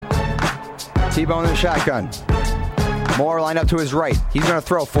T-Bone in the shotgun. Moore lined up to his right. He's going to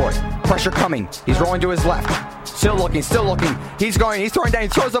throw for it. Pressure coming. He's rolling to his left. Still looking. He's going. He's throwing down. He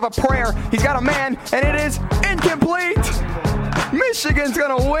throws up a prayer. He's got a man, and it is incomplete. Michigan's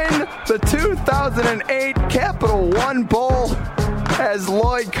going to win the 2008 Capital One Bowl as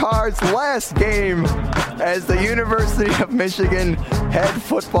Lloyd Carr's last game as the University of Michigan head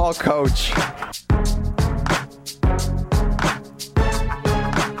football coach.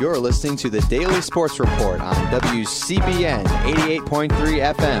 You're listening to the Daily Sports Report on WCBN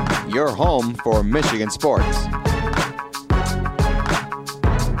 88.3 FM, your home for Michigan sports.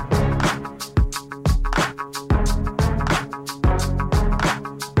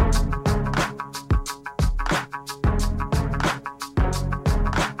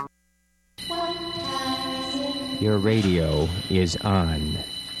 Your radio is on.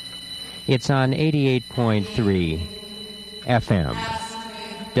 It's on 88.3 FM.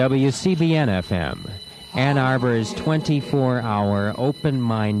 WCBN FM, Ann Arbor's 24-hour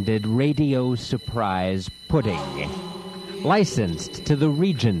open-minded radio surprise pudding. Licensed to the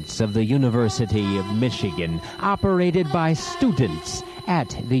regents of the University of Michigan, operated by students at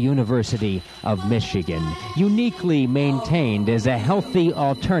the University of Michigan, uniquely maintained as a healthy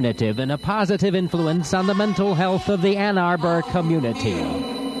alternative and a positive influence on the mental health of the Ann Arbor community.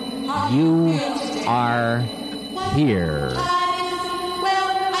 You are here.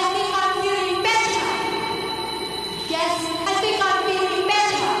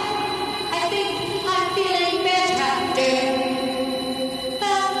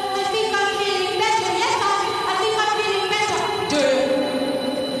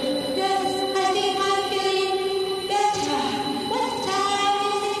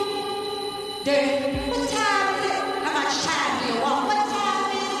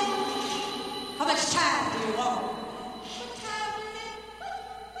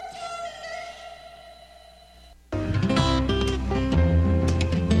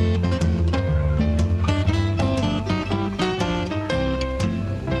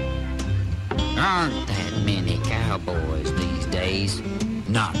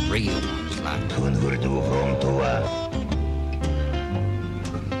 Not real ones like Toen hoorde we from Toa.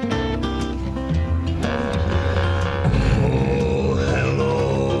 Oh,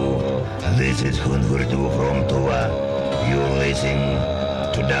 hello. This is Hun Hurdu from Toa. You're listening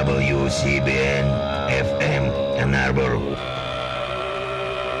to WCBN FM Ann Arbor.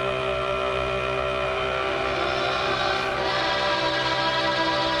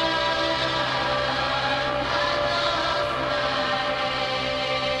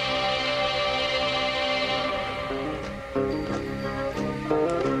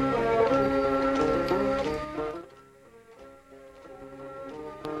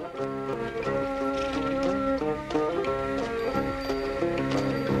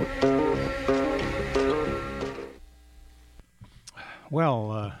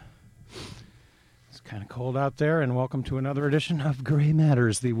 Well, it's kind of cold out there, and welcome to another edition of Gray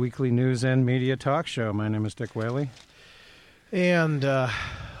Matters, the weekly news and media talk show. My name is Dick Whaley. And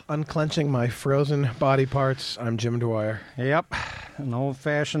unclenching my frozen body parts, I'm Jim Dwyer. Yep, an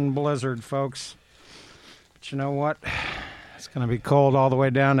old-fashioned blizzard, folks. But you know what? It's going to be cold all the way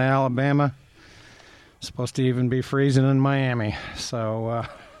down to Alabama. It's supposed to even be freezing in Miami. So,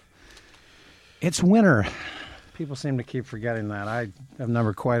 it's winter. People seem to keep forgetting that. I have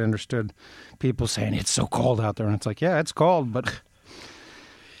never quite understood people saying it's so cold out there. And it's like, yeah, it's cold, but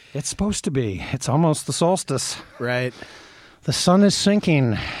it's supposed to be. It's almost the solstice. Right. The sun is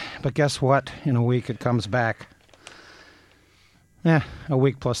sinking. But guess what? In a week it comes back. A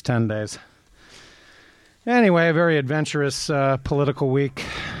week plus 10 days. Anyway, a very adventurous political week.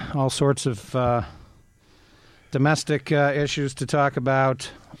 All sorts of domestic issues to talk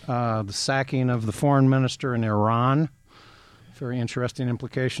about. The sacking of the foreign minister in Iran. Very interesting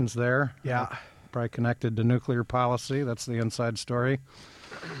implications there. Yeah. Probably connected to nuclear policy. That's the inside story.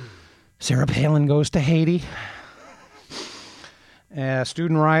 Sarah Palin goes to Haiti.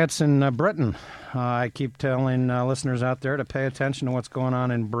 Student riots in Britain. I keep telling listeners out there to pay attention to what's going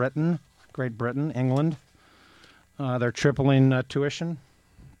on in Britain, Great Britain, England. They're tripling tuition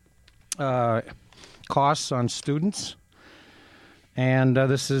costs on students. And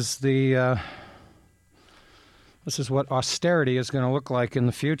this is what austerity is going to look like in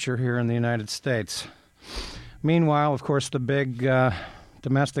the future here in the United States. Meanwhile, of course, the big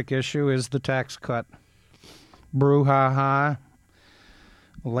domestic issue is the tax cut. Brouhaha.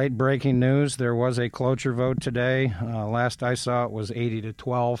 Late breaking news. There was a cloture vote today. Last I saw it was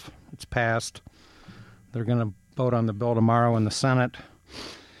 80-12. It's passed. They're going to vote on the bill tomorrow in the Senate.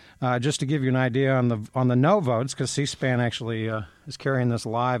 Just to give you an idea on the no votes, because C-SPAN actually is carrying this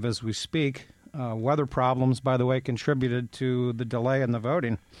live as we speak. Weather problems, by the way, contributed to the delay in the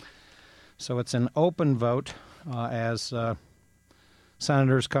voting. So it's an open vote as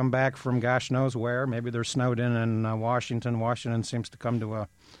senators come back from gosh knows where. Maybe they're snowed in Washington. Washington seems to come to a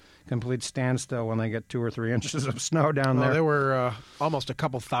complete standstill when they get 2 or 3 inches of snow down there. There were almost a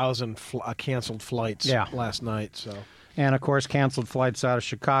couple thousand canceled flights last night. So, and, of course, canceled flights out of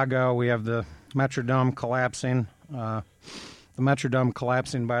Chicago. We have the Metrodome collapsing. The Metrodome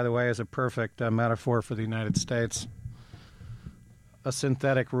collapsing, by the way, is a perfect metaphor for the United States. A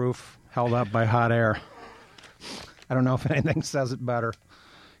synthetic roof held up by hot air. I don't know if anything says it better.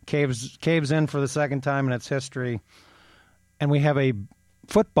 Caves in for the second time in its history. And we have a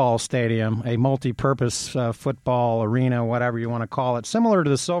football stadium, a multi-purpose football arena, whatever you want to call it, similar to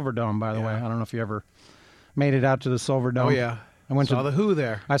the Silverdome, by the way. I don't know if you ever made it out to the Silverdome. Oh, yeah. I saw the Who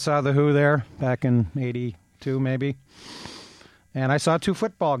there. I saw the Who there back in 82, maybe. And I saw 2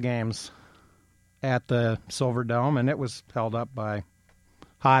 football games at the Silverdome, and it was held up by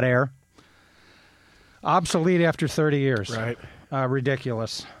hot air. Obsolete after 30 years. Right.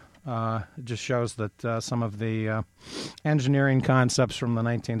 Ridiculous. It just shows that some of the engineering concepts from the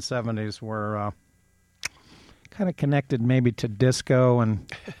 1970s were kind of connected maybe to disco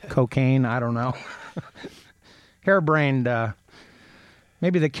and cocaine. I don't know. Harebrained.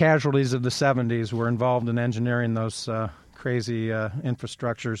 Maybe the casualties of the 70s were involved in engineering those crazy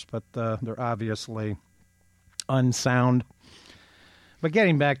infrastructures, but they're obviously unsound. But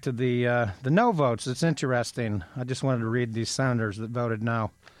getting back to the no votes, it's interesting. I just wanted to read these senators that voted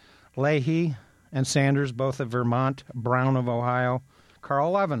no. Leahy and Sanders, both of Vermont, Brown of Ohio,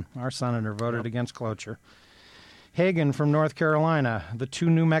 Carl Levin, our senator, voted against cloture. Hagan from North Carolina, the 2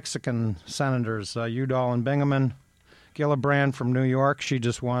 New Mexican senators, Udall and Bingaman, Gillibrand from New York, she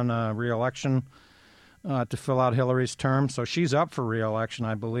just won re-election to fill out Hillary's term, so she's up for re-election,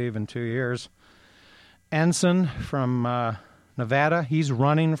 I believe, in 2 years. Ensign from Nevada, he's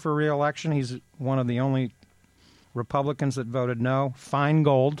running for re-election. He's one of the only Republicans that voted no.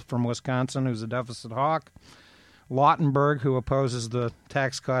 Feingold from Wisconsin, who's a deficit hawk. Lautenberg, who opposes the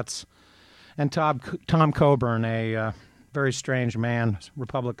tax cuts. And Tom Coburn, a very strange man,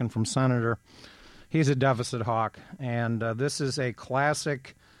 Republican from Senator. He's a deficit hawk. And this is a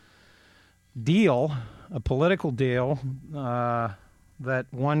classic deal, a political deal, that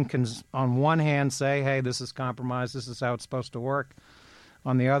one can, on one hand, say, hey, this is compromise, this is how it's supposed to work.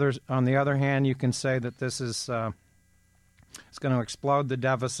 On the other hand, you can say that this is it's going to explode the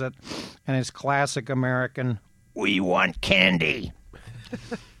deficit, and it's classic American, we want candy.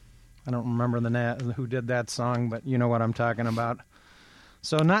 I don't remember who did that song, but you know what I'm talking about.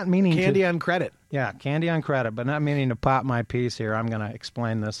 So not meaning candy on credit. Yeah, candy on credit, but not meaning to pop my piece here. I'm going to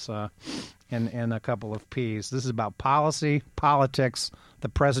explain this in a couple of P's. This is about policy, politics, the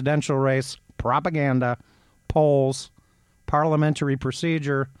presidential race, propaganda, polls, parliamentary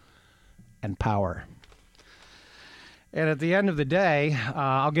procedure, and power. And at the end of the day,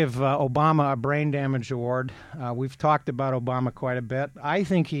 I'll give Obama a brain damage award. We've talked about Obama quite a bit. I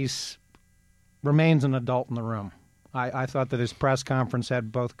think he's remains an adult in the room. I thought that his press conference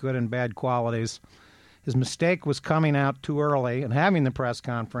had both good and bad qualities. His mistake was coming out too early and having the press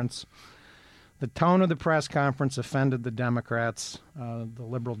conference. The tone of the press conference offended the Democrats, the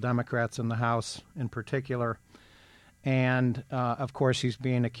liberal Democrats in the House in particular. And, of course, he's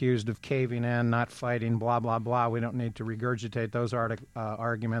being accused of caving in, not fighting, blah, blah, blah. We don't need to regurgitate those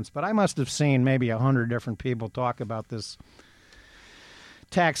arguments. But I must have seen maybe 100 different people talk about this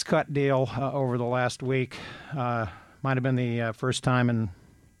tax cut deal over the last week. Might have been the first time in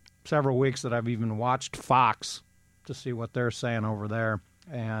several weeks that I've even watched Fox to see what they're saying over there.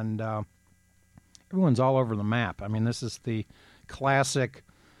 And everyone's all over the map. I mean, this is the classic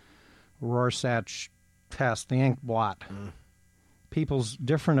Rorschach test, the ink blot. People's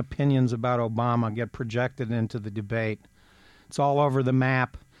different opinions about Obama get projected into the debate. It's all over the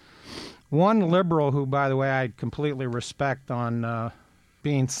map. One liberal who, by the way, I completely respect on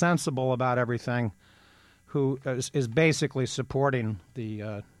being sensible about everything, who is basically supporting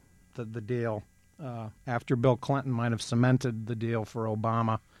the deal after Bill Clinton might have cemented the deal for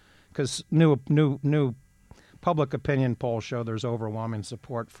Obama, because new public opinion polls show there's overwhelming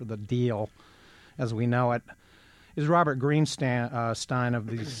support for the deal as we know it, is Robert Greenstein of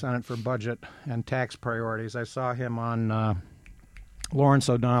the Senate for Budget and Tax Priorities. I saw him on Lawrence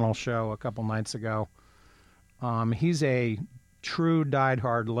O'Donnell's show a couple nights ago. He's a true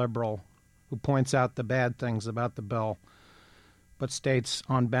diehard liberal who points out the bad things about the bill, but states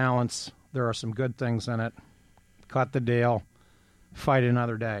on balance there are some good things in it. Cut the deal, fight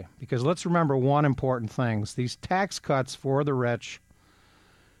another day. Because let's remember one important thing. These tax cuts for the rich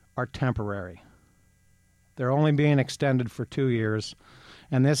are temporary. They're only being extended for 2 years.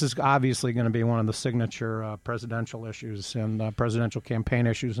 And this is obviously going to be one of the signature presidential issues and presidential campaign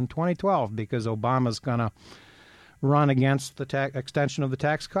issues in 2012 because Obama's going to run against the extension of the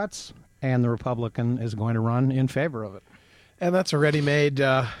tax cuts, and the Republican is going to run in favor of it. And that's a ready-made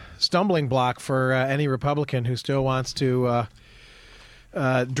stumbling block for any Republican who still wants to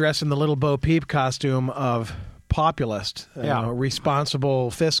dress in the little Bo Peep costume of populist,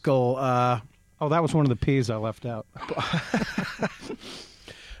 responsible fiscal. Oh, that was one of the P's I left out.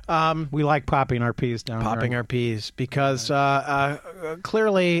 We like popping our P's down. Popping our P's because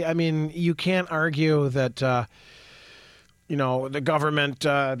clearly, I mean, you can't argue that the government,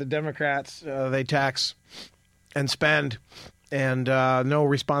 the Democrats, they tax and spend, and no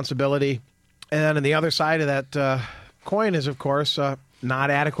responsibility. And then on the other side of that coin is, of course,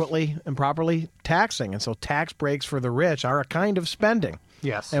 not adequately and properly taxing. And so tax breaks for the rich are a kind of spending.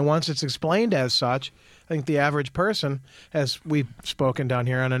 Yes. And once it's explained as such, I think the average person, as we've spoken down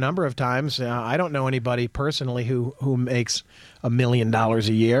here on a number of times, I don't know anybody personally who makes $1 million a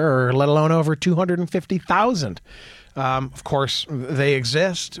year, or let alone over $250,000. Of course, they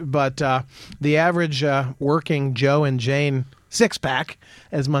exist, but the average working Joe and Jane six-pack,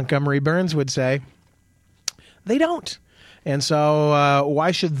 as Montgomery Burns would say, they don't. And so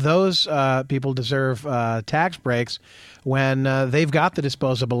why should those people deserve tax breaks when they've got the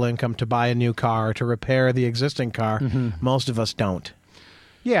disposable income to buy a new car, to repair the existing car? Mm-hmm. Most of us don't.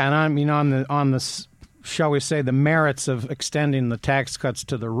 Yeah, and I mean, on the shall we say, the merits of extending the tax cuts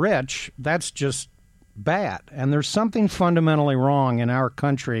to the rich, that's just bad. And there's something fundamentally wrong in our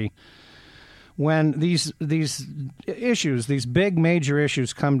country when these issues, these big major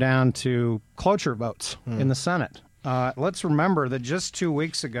issues, come down to cloture votes in the Senate. Let's remember that just 2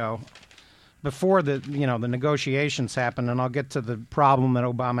 weeks ago, before the negotiations happened, and I'll get to the problem that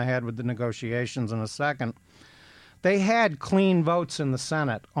Obama had with the negotiations in a second, they had clean votes in the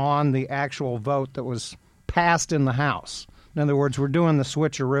Senate on the actual vote that was passed in the House. In other words, we're doing the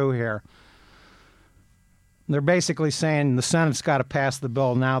switcheroo here. They're basically saying the Senate's got to pass the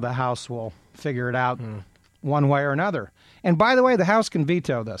bill. Now the House will figure it out one way or another. And by the way, the House can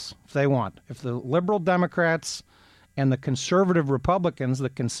veto this if they want. If the liberal Democrats and the conservative Republicans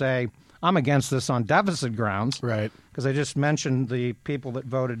that can say, I'm against this on deficit grounds. Right. Because I just mentioned the people that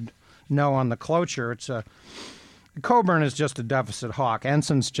voted no on the cloture. Coburn is just a deficit hawk.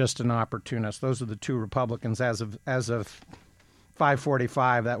 Ensign's just an opportunist. Those are the two Republicans as of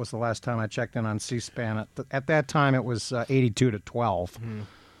 5:45. That was the last time I checked in on C-SPAN. At that time, it was 82-12. Mm-hmm.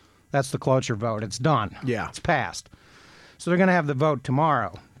 That's the cloture vote. It's done. Yeah. It's passed. So they're going to have the vote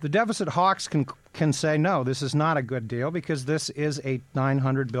tomorrow. The deficit hawks can say, no, this is not a good deal because this is a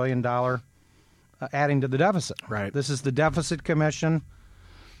 $900 billion adding to the deficit. Right. This is the deficit commission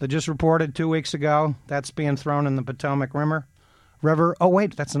that just reported 2 weeks ago. That's being thrown in the Potomac River. Oh,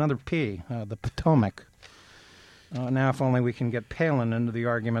 wait, that's another P, the Potomac. Now, if only we can get Palin into the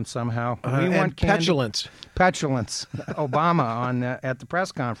argument somehow. We want petulance. Petulance. Obama at the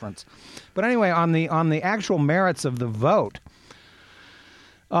press conference. But anyway, on the actual merits of the vote,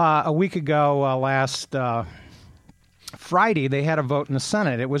 a week ago, last Friday, they had a vote in the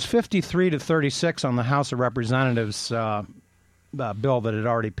Senate. It was 53-36 on the House of Representatives bill that had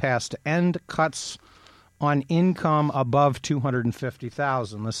already passed to end cuts on income above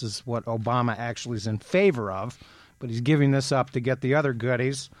 $250,000. This is what Obama actually is in favor of, but he's giving this up to get the other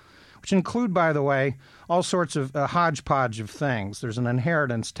goodies, which include, by the way, all sorts of hodgepodge of things. There's an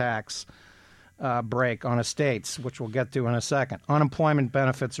inheritance tax break on estates, which we'll get to in a second. Unemployment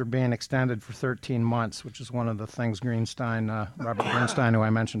benefits are being extended for 13 months, which is one of the things Robert Greenstein, who I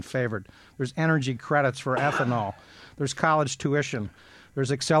mentioned, favored. There's energy credits for ethanol. There's college tuition.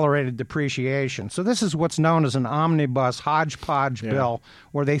 There's accelerated depreciation. So this is what's known as an omnibus hodgepodge bill,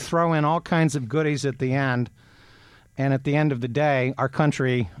 where they throw in all kinds of goodies at the end. And at the end of the day, our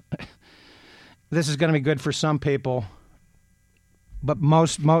country, this is going to be good for some people, but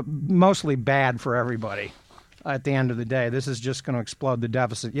mostly bad for everybody. At the end of the day, this is just going to explode the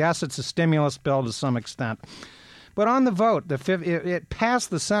deficit. Yes, it's a stimulus bill to some extent. But on the vote, it passed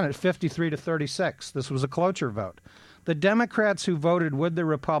the Senate 53-36. This was a cloture vote. The Democrats who voted with the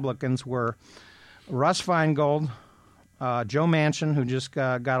Republicans were Russ Feingold, Joe Manchin, who just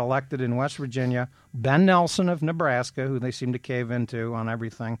got elected in West Virginia, Ben Nelson of Nebraska, who they seem to cave into on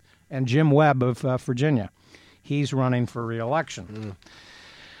everything, and Jim Webb of Virginia. He's running for re-election.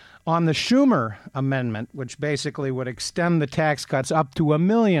 On the Schumer amendment, which basically would extend the tax cuts up to $1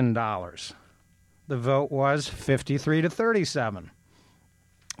 million, the vote was 53-37.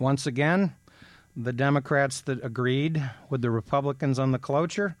 Once again, the Democrats that agreed with the Republicans on the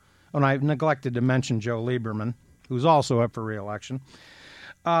cloture And I neglected to mention Joe Lieberman, who's also up for re-election.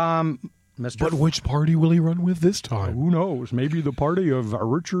 But which party will he run with this time? Who knows? Maybe the party of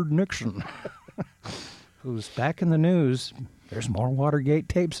Richard Nixon, who's back in the news. There's more Watergate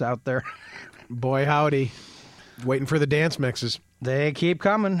tapes out there. Boy, howdy. Waiting for the dance mixes. They keep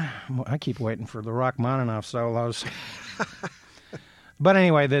coming. I keep waiting for the Rachmaninoff solos. But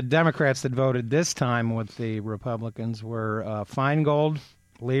anyway, the Democrats that voted this time with the Republicans were Feingold,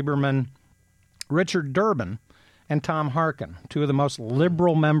 Lieberman, Richard Durbin, and Tom Harkin, two of the most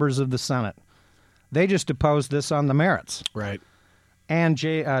liberal members of the Senate. They just opposed this on the merits. Right. And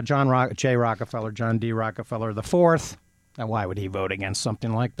J. Rockefeller, John D. Rockefeller IV. Now, why would he vote against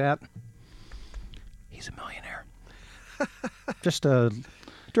something like that? He's a millionaire. Just a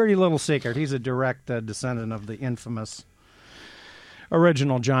dirty little secret. He's a direct descendant of the infamous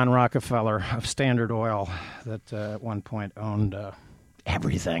original John Rockefeller of Standard Oil that at one point owned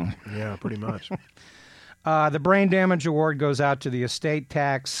everything. Yeah, pretty much. The brain damage award goes out to the estate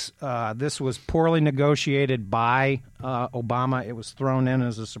tax. This was poorly negotiated by Obama. It was thrown in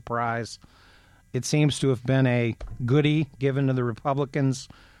as a surprise. It seems to have been a goodie given to the Republicans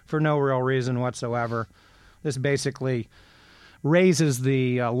for no real reason whatsoever. This basically raises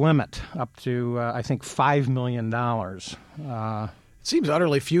the limit up to, I think, $5 million. It seems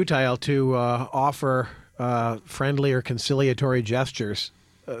utterly futile to offer friendly or conciliatory gestures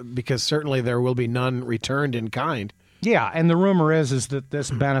because certainly there will be none returned in kind. Yeah, and the rumor is that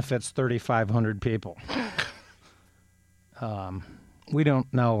this benefits 3,500 people. We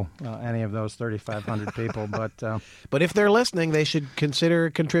don't know any of those 3,500 people, but if they're listening, they should consider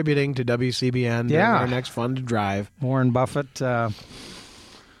contributing to WCBN during our next Fund Drive. Warren Buffett,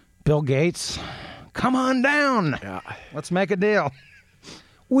 Bill Gates, come on down. Yeah. Let's make a deal.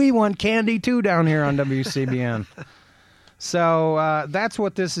 We want candy too down here on WCBN. So that's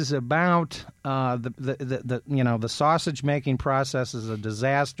what this is about. The sausage making process is a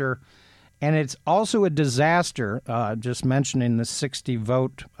disaster. And it's also a disaster, just mentioning the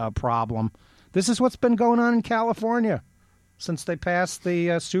 60-vote problem. This is what's been going on in California since they passed the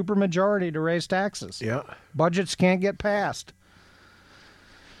supermajority to raise taxes. Yeah. Budgets can't get passed.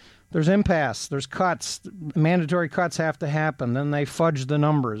 There's impasse. There's cuts. Mandatory cuts have to happen. Then they fudge the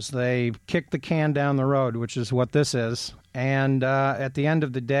numbers. They kick the can down the road, which is what this is. And at the end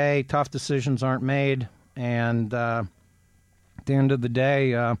of the day, tough decisions aren't made. And at the end of the day...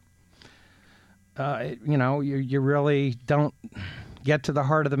 you really don't get to the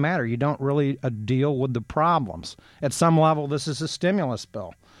heart of the matter. You don't really deal with the problems. At some level, this is a stimulus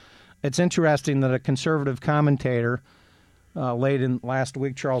bill. It's interesting that a conservative commentator late in last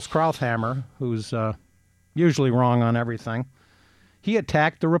week, Charles Krauthammer, who's usually wrong on everything, he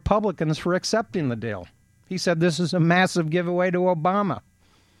attacked the Republicans for accepting the deal. He said this is a massive giveaway to Obama.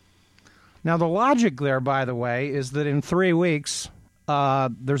 Now, the logic there, by the way, is that in 3 weeks,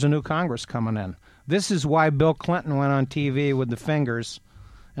 there's a new Congress coming in. This is why Bill Clinton went on TV with the fingers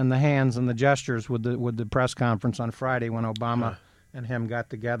and the hands and the gestures with the press conference on Friday when Obama and him got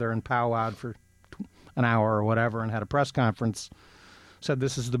together and powwowed for an hour or whatever and had a press conference. Said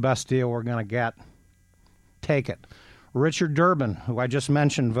this is the best deal we're going to get. Take it. Richard Durbin, who I just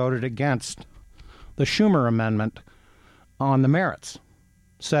mentioned, voted against the Schumer amendment on the merits.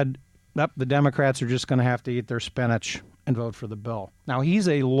 Said, the Democrats are just going to have to eat their spinach and vote for the bill. Now, he's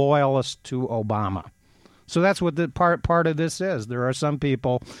a loyalist to Obama. So that's what the part of this is. There are some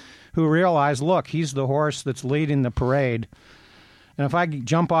people who realize, look, he's the horse that's leading the parade. And if I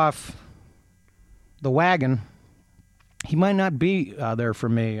jump off the wagon, he might not be there for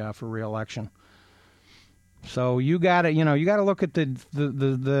me for re-election. So you got to look at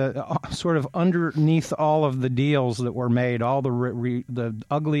the sort of underneath all of the deals that were made, all the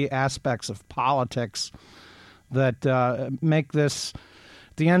ugly aspects of politics that make this,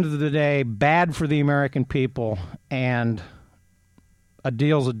 at the end of the day, bad for the American people. And a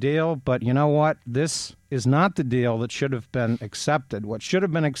deal's a deal, but you know what? This is not the deal that should have been accepted. What should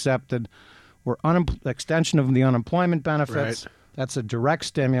have been accepted were extension of the unemployment benefits. Right. That's a direct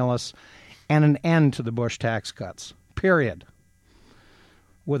stimulus, and an end to the Bush tax cuts, period.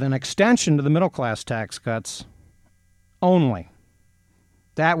 With an extension to the middle-class tax cuts only.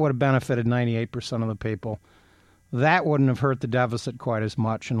 That would have benefited 98% of the people. That wouldn't have hurt the deficit quite as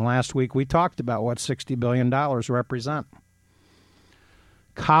much. And last week we talked about what $60 billion represent.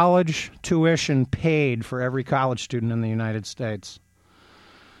 College tuition paid for every college student in the United States.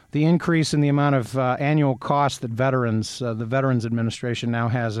 The increase in the amount of annual cost that the Veterans Administration now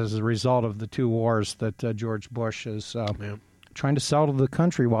has as a result of the two wars that George Bush is trying to sell to the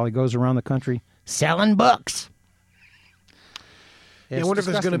country while he goes around the country selling books. I wonder if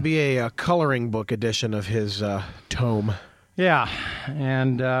there's going to be a coloring book edition of his tome. Yeah,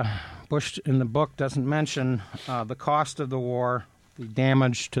 and Bush in the book doesn't mention the cost of the war, the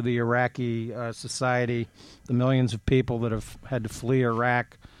damage to the Iraqi society, the millions of people that have had to flee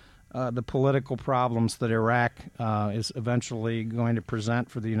Iraq, the political problems that Iraq is eventually going to present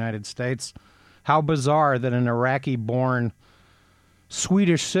for the United States. How bizarre that an Iraqi-born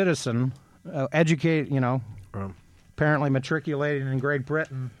Swedish citizen, apparently matriculated in Great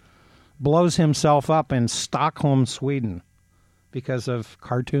Britain, blows himself up in Stockholm, Sweden, because of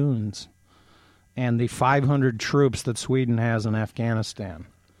cartoons and the 500 troops that Sweden has in Afghanistan.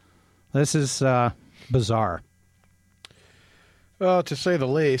 This is bizarre. Well, to say the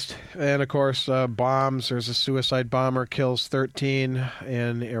least. And, of course, bombs. There's a suicide bomber kills 13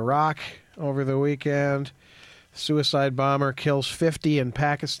 in Iraq over the weekend. Suicide bomber kills 50 in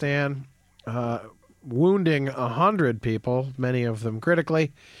Pakistan, wounding 100 people, many of them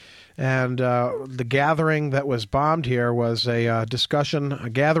critically. And the gathering that was bombed here was a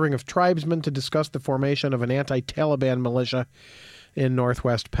gathering of tribesmen to discuss the formation of an anti-Taliban militia in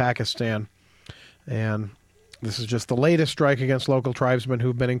northwest Pakistan. And this is just the latest strike against local tribesmen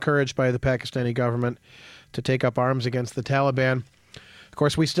who've been encouraged by the Pakistani government to take up arms against the Taliban. Of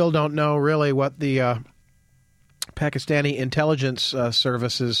course, we still don't know really what the Pakistani intelligence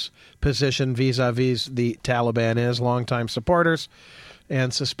services position vis-a-vis the Taliban is. Longtime supporters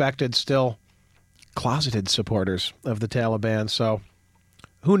and suspected still closeted supporters of the Taliban. So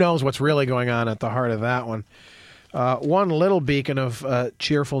who knows what's really going on at the heart of that one. One little beacon of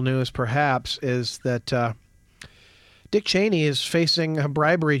cheerful news, perhaps, is that Dick Cheney is facing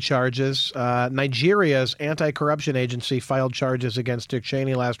bribery charges. Nigeria's anti-corruption agency filed charges against Dick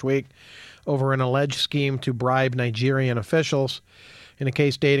Cheney last week over an alleged scheme to bribe Nigerian officials. In a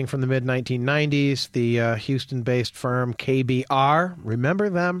case dating from the mid-1990s, the Houston-based firm KBR, remember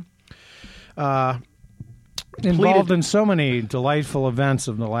them? Involved in so many delightful events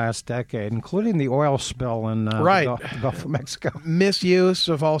of the last decade, including the oil spill in the Gulf of Mexico. Misuse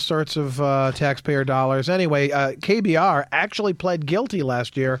of all sorts of taxpayer dollars. Anyway, KBR actually pled guilty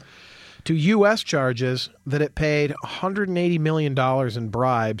last year to U.S. charges that it paid $180 million in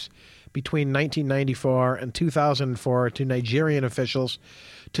bribes between 1994 and 2004 to Nigerian officials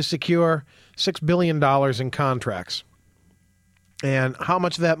to secure $6 billion in contracts. And how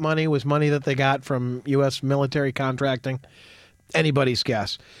much of that money was money that they got from U.S. military contracting? Anybody's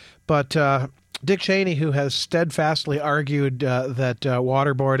guess. But Dick Cheney, who has steadfastly argued that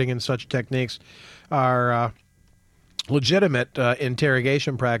waterboarding and such techniques are legitimate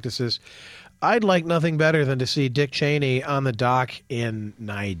interrogation practices, I'd like nothing better than to see Dick Cheney on the dock in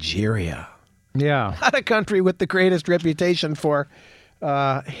Nigeria. Yeah. Not a country with the greatest reputation for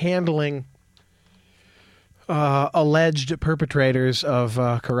handling alleged perpetrators of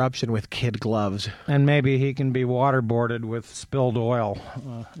corruption with kid gloves. And maybe he can be waterboarded with spilled oil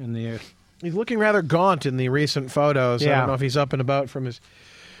in the... He's looking rather gaunt in the recent photos. Yeah. I don't know if he's up and about from his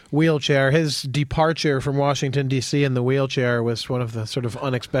wheelchair. His departure from Washington, D.C. in the wheelchair was one of the sort of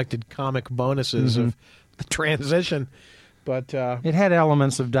unexpected comic bonuses of the transition. But it had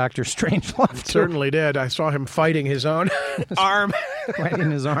elements of Dr. Strangelove. It certainly did. I saw him fighting his own arm. Fighting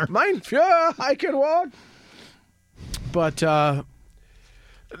his arm. Mine, yeah, I can walk. But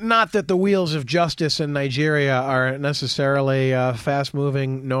not that the wheels of justice in Nigeria are necessarily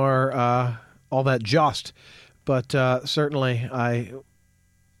fast-moving nor all that just. But certainly I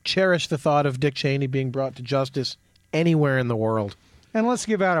cherish the thought of Dick Cheney being brought to justice anywhere in the world. And let's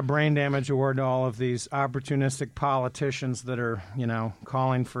give out a brain damage award to all of these opportunistic politicians that are,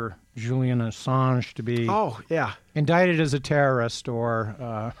 calling for Julian Assange to be indicted as a terrorist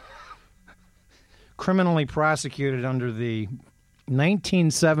or criminally prosecuted under the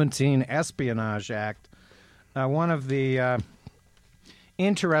 1917 Espionage Act. One of the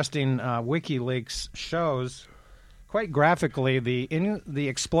interesting WikiLeaks shows quite graphically the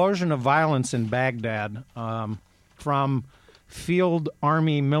explosion of violence in Baghdad from field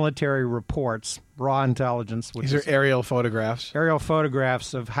army military reports, raw intelligence. These are aerial photographs. Aerial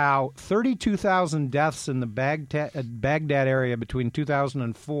photographs of how 32,000 deaths in the Baghdad area between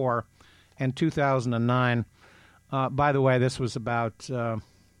 2004 and 2009. By the way, this was about a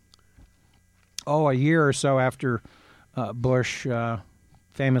year or so after Bush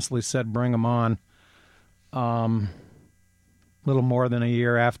famously said, "Bring them on." Little more than a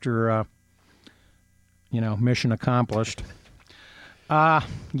year after, mission accomplished.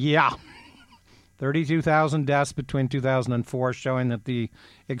 32,000 deaths between 2004, showing that the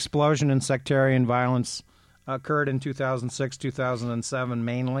explosion in sectarian violence occurred in 2006, 2007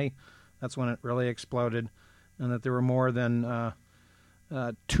 mainly. That's when it really exploded, and that there were more than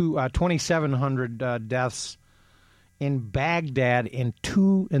 2,700 deaths in Baghdad in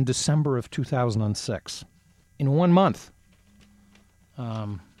December of 2006, in 1 month.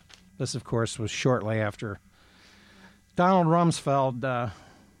 This, of course, was shortly after Donald Rumsfeld,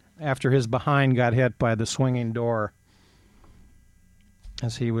 after his behind got hit by the swinging door,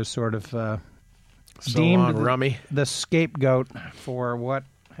 as he was sort of deemed the scapegoat for what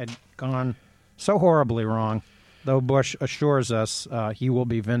had gone so horribly wrong, though Bush assures us he will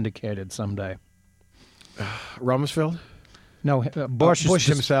be vindicated someday. Rumsfeld? No, Bush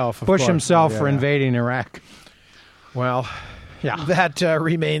himself. Bush himself for invading Iraq. Well, yeah, that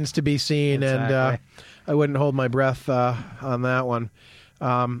remains to be seen, exactly. And I wouldn't hold my breath on that one.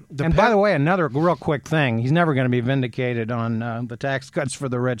 And by the way, another real quick thing, he's never going to be vindicated on the tax cuts for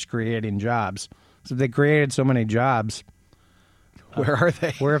the rich creating jobs. So they created so many jobs. Where are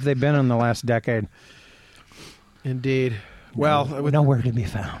they? Where have they been in the last decade? Indeed. Well, nowhere to be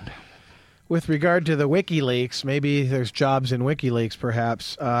found. With regard to the WikiLeaks, maybe there's jobs in WikiLeaks,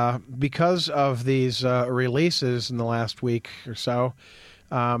 perhaps. Because of these releases in the last week or so,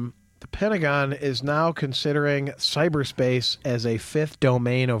 the Pentagon is now considering cyberspace as a fifth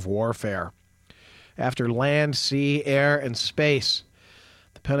domain of warfare. After land, sea, air, and space,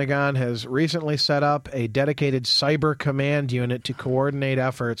 the Pentagon has recently set up a dedicated cyber command unit to coordinate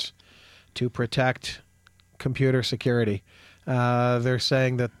efforts to protect computer security. They're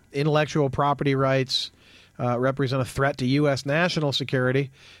saying that intellectual property rights represent a threat to U.S. national security,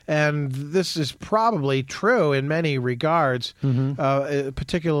 and this is probably true in many regards,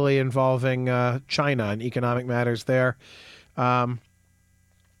 particularly involving China and economic matters there. But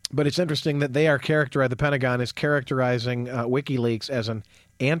it's interesting that the Pentagon is characterizing WikiLeaks as an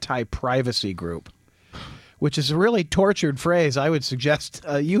anti-privacy group, which is a really tortured phrase. I would suggest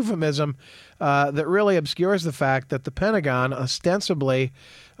a euphemism that really obscures the fact that the Pentagon, ostensibly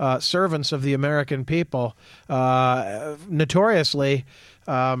servants of the American people, notoriously,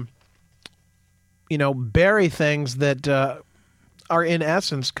 bury things that are in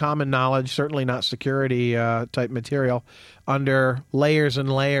essence common knowledge, certainly not security type material, under layers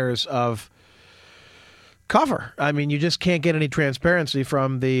and layers of cover. I mean, you just can't get any transparency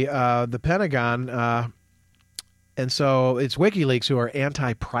from the Pentagon. And so it's WikiLeaks who are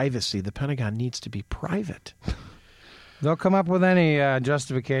anti-privacy. The Pentagon needs to be private. They'll come up with any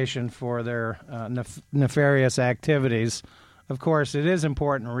justification for their nefarious activities. Of course, it is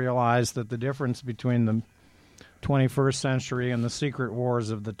important to realize that the difference between the 21st century and the secret wars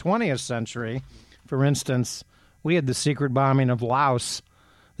of the 20th century, for instance, we had the secret bombing of Laos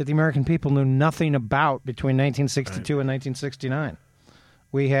that the American people knew nothing about between 1962 and 1969.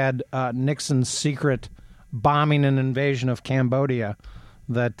 We had Nixon's secret bombing and invasion of Cambodia.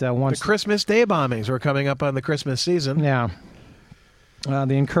 That once the Christmas Day bombings were coming up on the Christmas season. Yeah.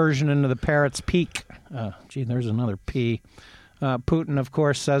 The incursion into the Parrot's Peak. There's another P. Putin, of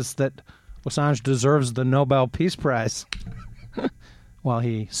course, says that Assange deserves the Nobel Peace Prize while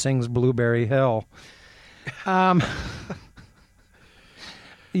he sings Blueberry Hill.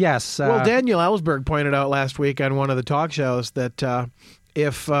 Yes. Well, Daniel Ellsberg pointed out last week on one of the talk shows that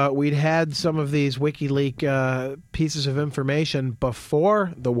if we'd had some of these WikiLeaks pieces of information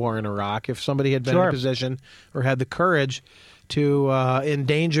before the war in Iraq, if somebody had been in a position or had the courage to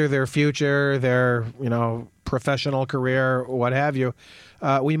endanger their future, their professional career, what have you,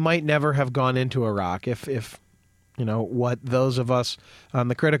 we might never have gone into Iraq. If what those of us on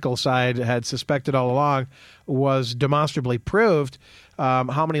the critical side had suspected all along was demonstrably proved,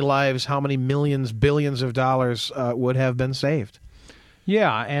 how many lives, how many millions, billions of dollars would have been saved.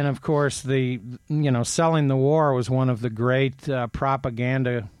 Yeah, and of course, selling the war was one of the great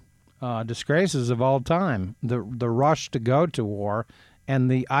propaganda disgraces of all time. The rush to go to war, and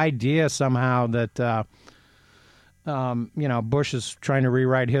the idea somehow that Bush is trying to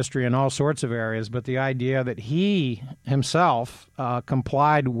rewrite history in all sorts of areas, but the idea that he himself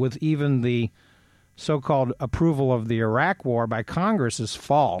complied with even the so-called approval of the Iraq War by Congress is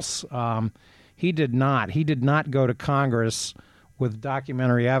false. He did not. He did not go to Congress with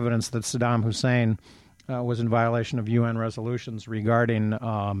documentary evidence that Saddam Hussein was in violation of UN resolutions regarding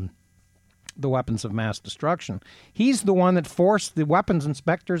the weapons of mass destruction. He's the one that forced the weapons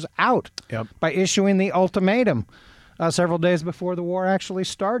inspectors out by issuing the ultimatum several days before the war actually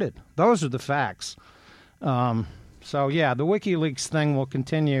started. Those are the facts. The WikiLeaks thing will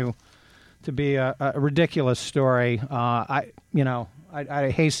continue to be a ridiculous story. I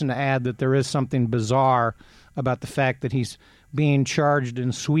hasten to add that there is something bizarre about the fact that he's being charged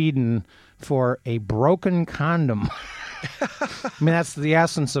in Sweden for a broken condom. I mean, that's the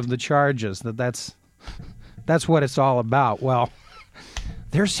essence of the charges. That's what it's all about. Well,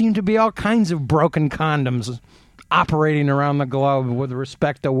 there seem to be all kinds of broken condoms operating around the globe with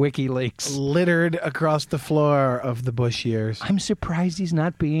respect to WikiLeaks. Littered across the floor of the Bush years. I'm surprised he's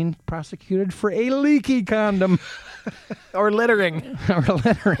not being prosecuted for a leaky condom. Or littering.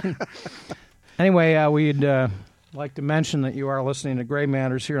 Anyway, we'd like to mention that you are listening to Gray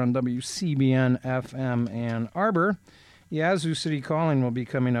Matters here on WCBN FM Ann Arbor. Yazoo City Calling will be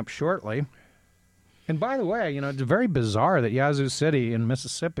coming up shortly. And by the way, it's very bizarre that Yazoo City in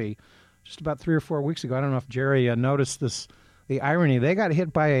Mississippi, just about 3 or 4 weeks ago, I don't know if Jerry noticed this, the irony, they got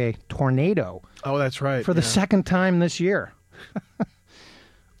hit by a tornado. Oh, that's right. For the second time this year.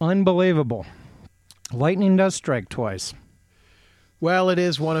 Unbelievable. Lightning does strike twice. Well, it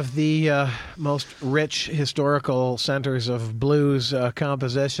is one of the most rich historical centers of blues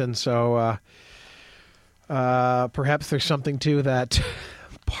composition, so perhaps there's something to that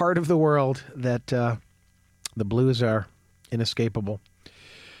part of the world that the blues are inescapable.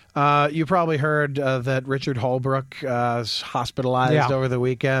 You probably heard that Richard Holbrooke is hospitalized over the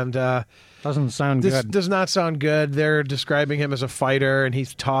weekend. Doesn't sound this good. Does not sound good. They're describing him as a fighter, and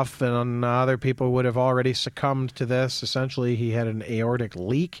he's tough, and other people would have already succumbed to this. Essentially, he had an aortic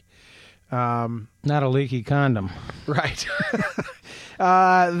leak. Not a leaky condom. Right.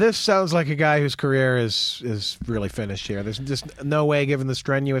 This sounds like a guy whose career is really finished here. There's just no way, given the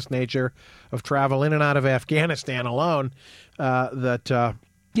strenuous nature of travel in and out of Afghanistan alone, that...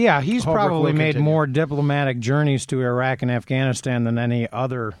 Yeah, he's Holbrooke probably will made continue. more diplomatic journeys to Iraq and Afghanistan than any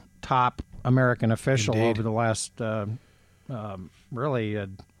other top American official Indeed. over the last,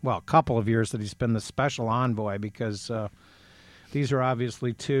 couple of years that he's been the special envoy, because these are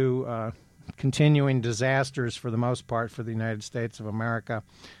obviously two continuing disasters for the most part for the United States of America.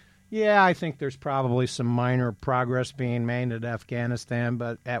 Yeah, I think there's probably some minor progress being made at Afghanistan,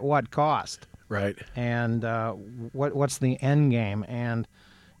 but at what cost? Right. And what's the end game? And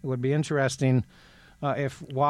it would be interesting if, while